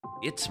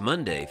It's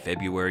Monday,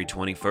 February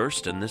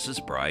 21st, and this is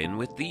Brian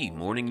with the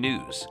Morning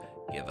News.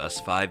 Give us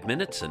 5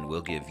 minutes and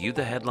we'll give you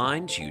the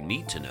headlines you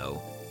need to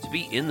know to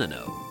be in the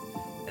know.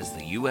 As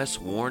the U.S.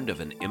 warned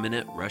of an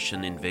imminent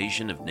Russian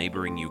invasion of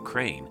neighboring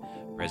Ukraine,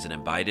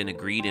 President Biden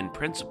agreed in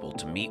principle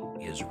to meet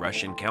his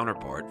Russian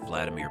counterpart,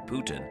 Vladimir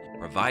Putin,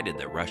 provided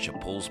that Russia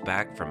pulls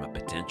back from a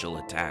potential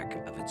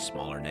attack of its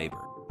smaller neighbor.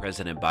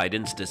 President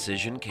Biden's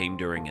decision came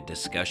during a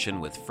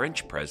discussion with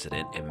French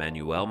President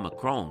Emmanuel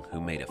Macron,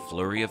 who made a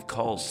flurry of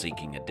calls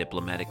seeking a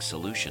diplomatic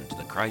solution to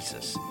the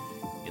crisis.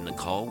 In the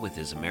call with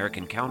his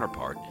American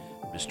counterpart,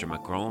 Mr.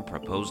 Macron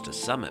proposed a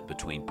summit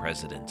between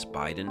Presidents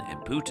Biden and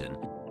Putin,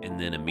 and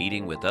then a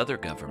meeting with other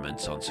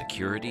governments on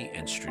security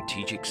and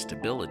strategic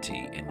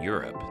stability in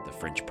Europe, the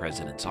French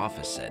president's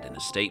office said in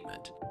a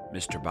statement.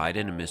 Mr.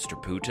 Biden and Mr.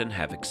 Putin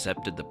have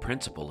accepted the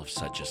principle of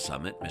such a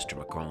summit, Mr.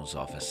 Macron's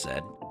office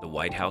said. The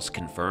White House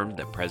confirmed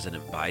that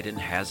President Biden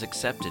has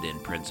accepted in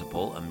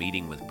principle a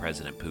meeting with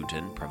President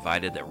Putin,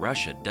 provided that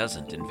Russia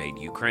doesn't invade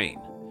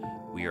Ukraine.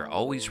 We are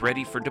always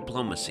ready for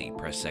diplomacy,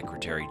 Press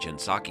Secretary Jen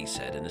Psaki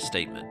said in a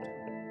statement.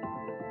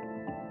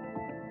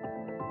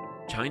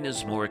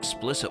 China's more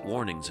explicit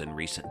warnings in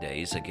recent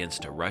days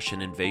against a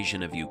Russian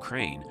invasion of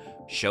Ukraine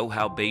show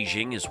how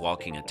Beijing is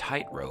walking a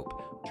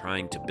tightrope,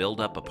 trying to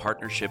build up a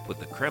partnership with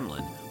the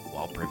Kremlin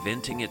while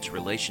preventing its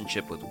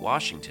relationship with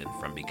Washington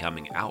from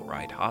becoming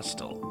outright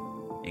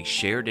hostile. A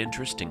shared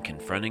interest in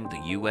confronting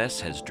the U.S.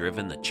 has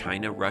driven the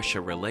China-Russia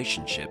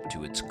relationship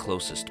to its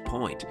closest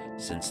point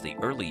since the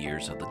early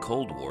years of the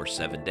Cold War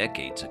 7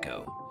 decades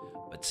ago.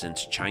 But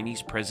since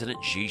Chinese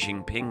President Xi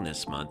Jinping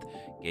this month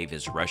gave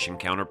his Russian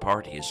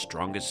counterpart his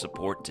strongest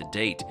support to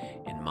date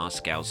in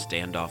Moscow's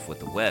standoff with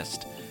the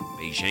West,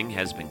 Beijing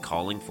has been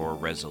calling for a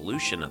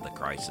resolution of the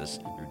crisis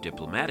through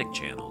diplomatic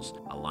channels,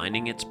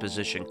 aligning its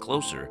position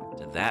closer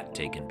to that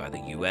taken by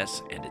the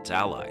U.S. and its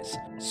allies.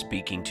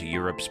 Speaking to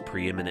Europe's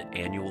preeminent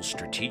annual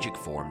strategic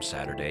forum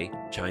Saturday,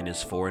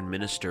 China's Foreign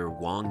Minister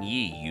Wang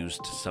Yi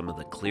used some of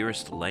the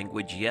clearest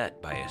language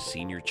yet by a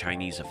senior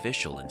Chinese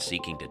official in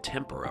seeking to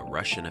temper a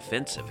Russian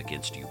offensive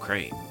against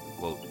Ukraine.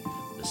 Quote,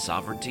 "The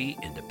sovereignty,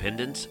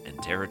 independence,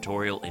 and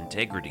territorial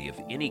integrity of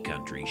any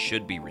country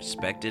should be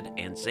respected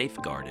and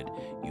safeguarded.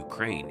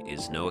 Ukraine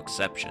is no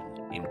exception."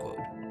 End quote.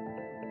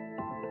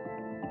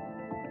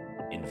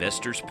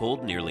 Investors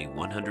pulled nearly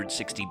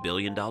 $160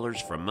 billion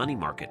from money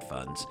market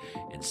funds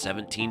and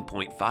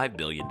 $17.5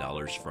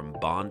 billion from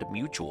bond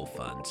mutual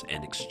funds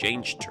and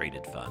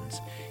exchange-traded funds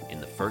in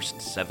the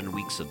first 7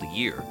 weeks of the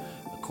year,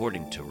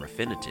 according to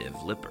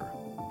Refinitiv Lipper.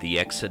 The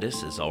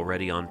exodus is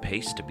already on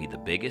pace to be the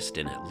biggest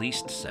in at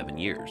least 7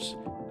 years.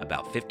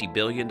 About $50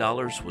 billion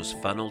was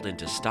funneled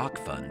into stock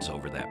funds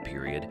over that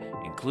period,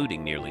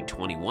 including nearly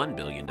 $21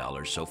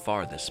 billion so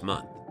far this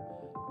month.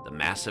 The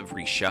massive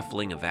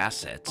reshuffling of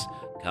assets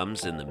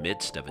comes in the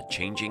midst of a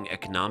changing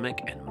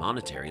economic and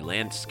monetary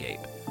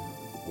landscape.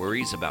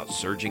 Worries about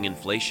surging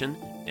inflation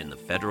and the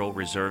Federal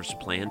Reserve's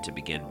plan to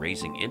begin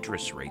raising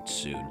interest rates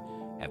soon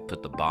have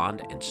put the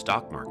bond and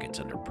stock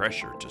markets under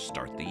pressure to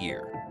start the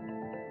year.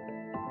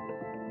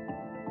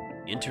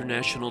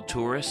 International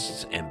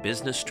tourists and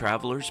business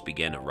travelers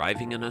began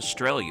arriving in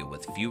Australia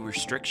with few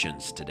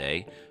restrictions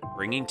today,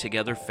 bringing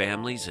together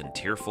families in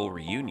tearful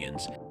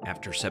reunions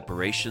after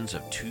separations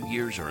of 2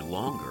 years or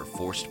longer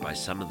forced by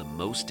some of the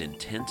most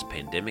intense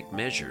pandemic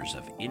measures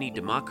of any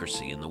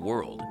democracy in the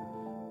world.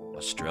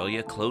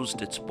 Australia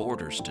closed its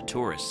borders to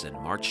tourists in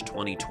March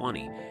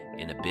 2020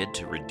 in a bid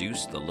to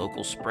reduce the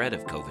local spread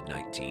of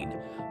COVID-19,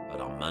 but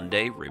on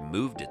Monday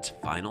removed its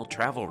final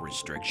travel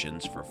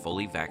restrictions for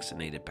fully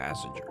vaccinated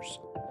passengers.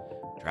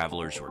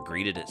 Travelers were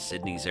greeted at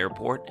Sydney's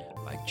airport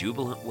by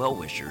jubilant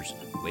well-wishers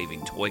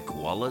waving toy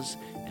koalas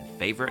and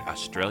favorite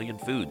Australian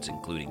foods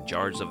including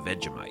jars of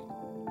Vegemite.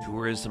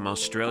 Tourism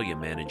Australia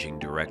Managing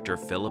Director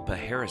Philippa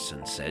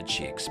Harrison said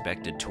she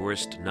expected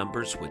tourist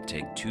numbers would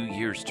take 2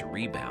 years to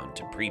rebound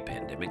to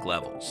pre-pandemic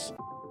levels.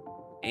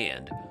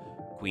 And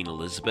Queen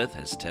Elizabeth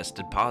has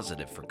tested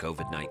positive for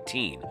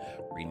COVID-19,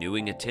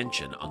 renewing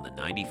attention on the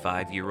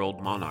 95-year-old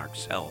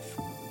monarch's health.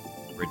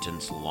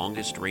 Britain's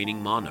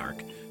longest-reigning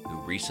monarch, who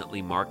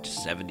recently marked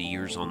 70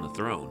 years on the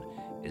throne,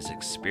 is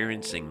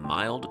experiencing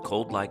mild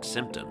cold-like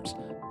symptoms,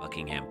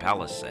 Buckingham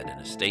Palace said in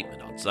a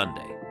statement on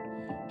Sunday.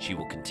 She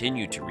will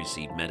continue to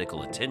receive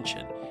medical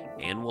attention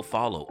and will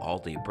follow all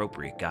the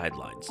appropriate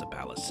guidelines, the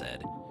palace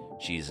said.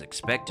 She is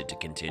expected to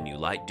continue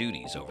light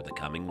duties over the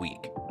coming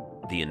week.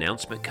 The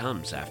announcement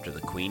comes after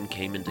the Queen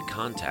came into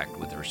contact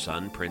with her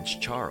son Prince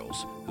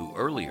Charles, who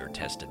earlier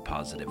tested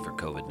positive for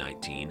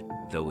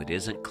COVID-19, though it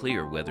isn't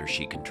clear whether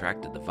she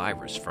contracted the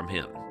virus from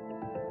him.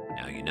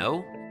 Now you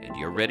know, and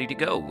you're ready to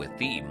go with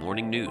the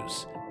morning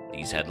news.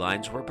 These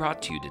headlines were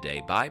brought to you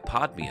today by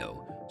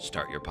Podmeo.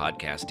 Start your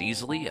podcast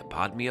easily at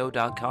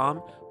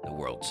podmeo.com, the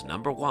world's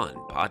 #1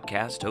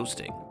 podcast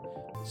hosting.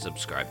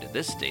 Subscribe to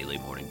this daily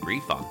morning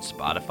brief on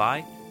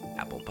Spotify,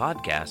 Apple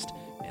Podcast,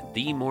 and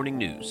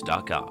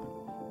themorningnews.com.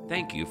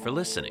 Thank you for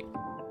listening.